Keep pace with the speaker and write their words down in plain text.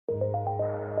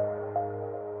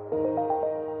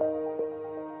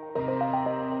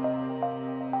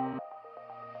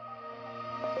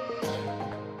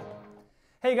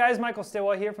Hey guys, Michael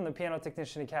Stillwell here from the Piano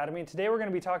Technician Academy, and today we're going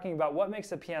to be talking about what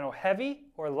makes a piano heavy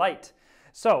or light.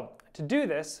 So, to do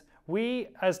this, we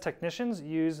as technicians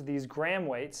use these gram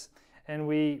weights and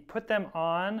we put them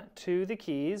on to the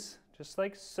keys, just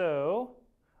like so,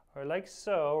 or like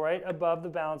so, right above the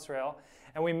balance rail,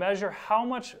 and we measure how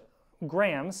much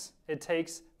grams it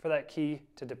takes for that key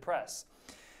to depress.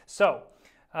 So,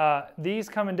 these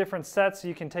come in different sets, so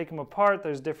you can take them apart.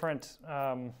 There's different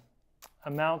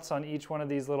amounts on each one of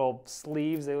these little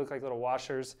sleeves. They look like little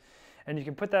washers, and you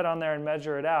can put that on there and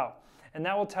measure it out, and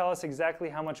that will tell us exactly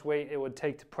how much weight it would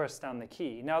take to press down the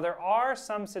key. Now there are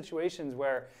some situations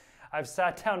where I've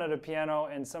sat down at a piano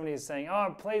and somebody is saying, oh,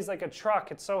 it plays like a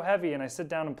truck, it's so heavy, and I sit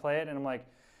down and play it and I'm like,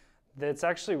 it's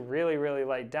actually really, really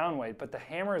light down weight, but the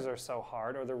hammers are so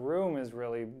hard, or the room is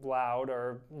really loud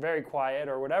or very quiet,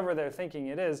 or whatever they're thinking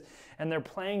it is, and they're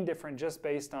playing different just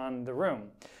based on the room.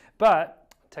 But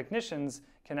technicians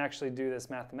can actually do this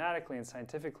mathematically and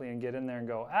scientifically and get in there and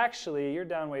go, actually, your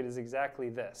down weight is exactly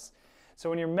this. So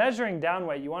when you're measuring down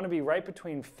weight, you want to be right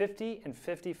between 50 and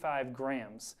 55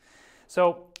 grams.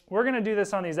 So we're going to do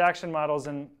this on these action models,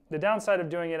 and the downside of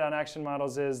doing it on action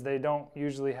models is they don't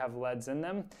usually have leads in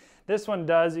them. This one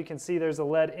does. You can see there's a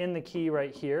lead in the key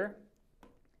right here.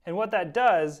 And what that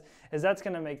does is that's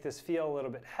going to make this feel a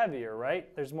little bit heavier,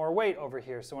 right? There's more weight over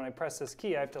here, so when I press this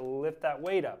key, I have to lift that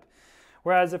weight up.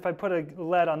 Whereas if I put a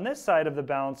lead on this side of the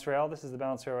balance rail, this is the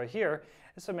balance rail right here,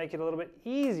 this will make it a little bit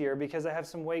easier because I have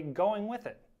some weight going with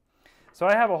it. So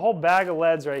I have a whole bag of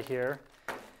leads right here.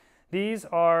 These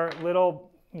are little,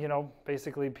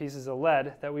 basically pieces of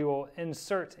lead that we will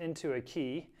insert into a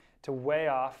key to weigh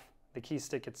off the key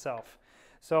stick itself.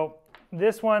 So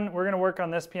this one, we're going to work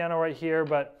on this piano right here,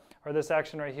 or this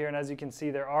action right here, and as you can see,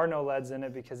 there are no leads in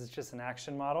it because it's just an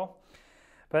action model.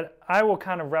 But I will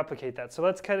kind of replicate that. So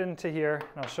let's cut into here,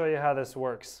 and I'll show you how this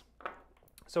works.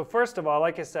 So first of all,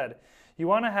 like I said, you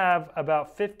want to have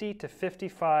about 50 to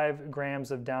 55 grams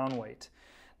of down weight.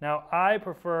 Now, I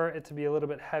prefer it to be a little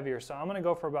bit heavier, so I'm going to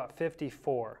go for about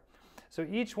 54. So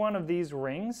each one of these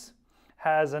rings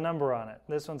has a number on it.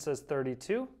 This one says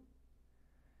 32.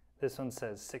 This one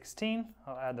says 16.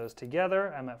 I'll add those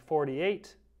together. I'm at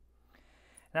 48.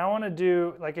 Now I want to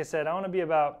do, like I said, I want to be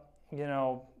about,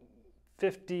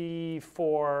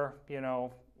 54,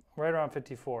 right around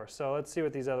 54. So let's see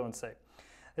what these other ones say.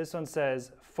 This one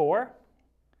says 4.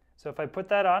 So if I put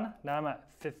that on, now I'm at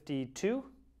 52.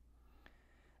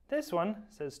 This one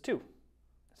says 2.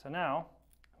 So now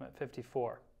I'm at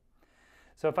 54.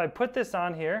 So if I put this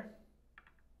on here,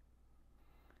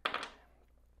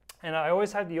 and you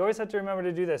always have to remember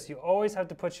to do this. You always have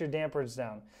to put your dampers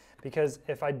down, because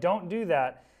if I don't do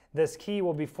that, this key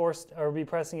will be forced or be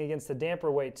pressing against the damper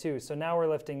weight too. So now we're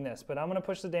lifting this, but I'm going to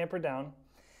push the damper down,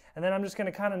 and then I'm just going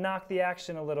to kind of knock the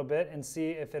action a little bit and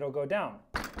see if it'll go down.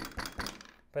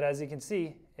 But as you can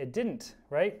see, it didn't,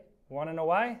 right? Want to know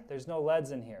why? There's no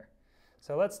leads in here.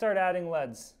 So let's start adding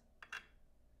leads.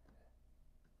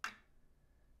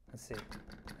 Let's see.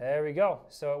 There we go.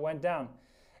 So it went down.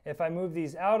 If I move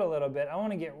these out a little bit, I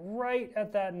want to get right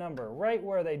at that number, right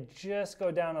where they just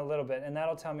go down a little bit, and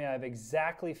that'll tell me I have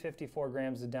exactly 54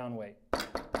 grams of down weight.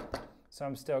 So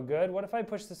I'm still good. What if I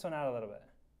push this one out a little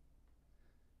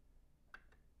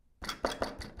bit?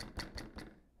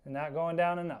 And not going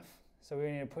down enough. So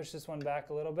we need to push this one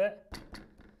back a little bit.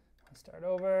 Let's start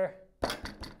over.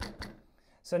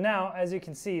 So now, as you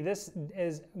can see, this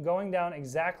is going down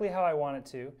exactly how I want it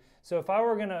to. So if I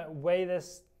were going to weigh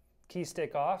this key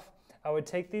stick off, I would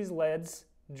take these leads,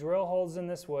 drill holes in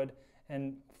this wood,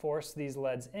 and force these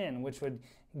leads in, which would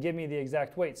give me the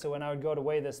exact weight. So when I would go to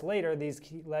weigh this later, these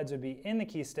leads would be in the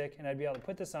key stick, and I'd be able to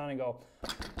put this on and go,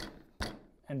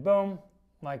 and boom,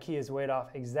 my key is weighed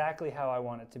off exactly how I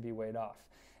want it to be weighed off.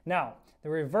 Now, the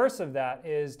reverse of that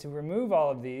is to remove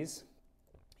all of these.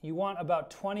 You want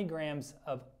about 20 grams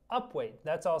of up weight.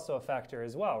 That's also a factor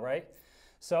as well, right?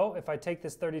 So if I take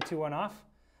this 32 one off,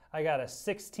 I got a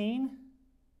 16,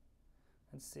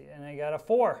 let's see, and I got a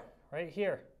 4 right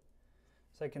here.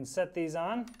 So I can set these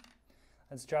on.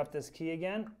 Let's drop this key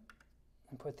again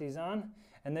and put these on,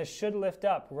 and this should lift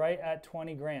up right at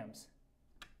 20 grams.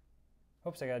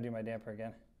 Oops, I gotta do my damper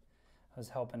again. I was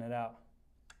helping it out.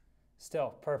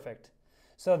 Still, perfect.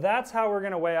 So that's how we're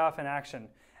gonna weigh off in action.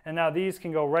 And now these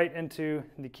can go right into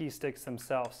the key sticks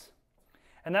themselves.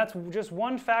 And that's just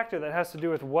one factor that has to do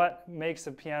with what makes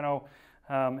a piano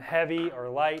heavy or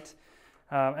light.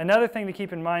 Another thing to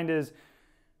keep in mind is,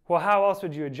 well, how else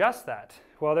would you adjust that?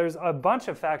 Well, there's a bunch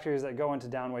of factors that go into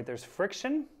down weight. There's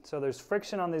friction. So there's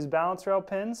friction on these balance rail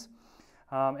pins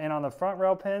and on the front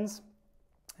rail pins.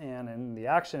 and in the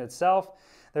action itself.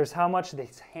 There's how much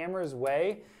these hammers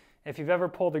weigh. If you've ever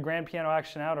pulled a grand piano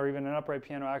action out or even an upright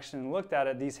piano action and looked at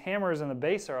it, these hammers in the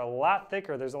bass are a lot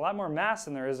thicker. There's a lot more mass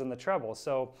than there is in the treble.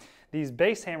 So these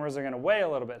bass hammers are going to weigh a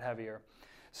little bit heavier.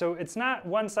 So it's not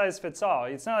one size fits all.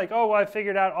 It's not like, oh, well, I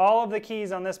figured out all of the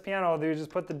keys on this piano, you just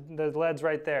put the leads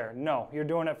right there. No, you're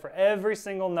doing it for every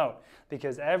single note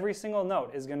because every single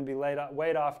note is going to be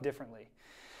weighed off differently.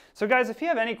 So guys, if you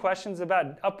have any questions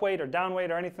about upweight or downweight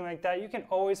or anything like that, you can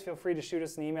always feel free to shoot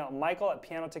us an email at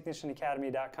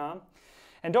michael@pianotechnicianacademy.com.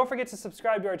 And don't forget to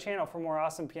subscribe to our channel for more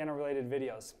awesome piano-related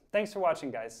videos. Thanks for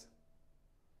watching, guys.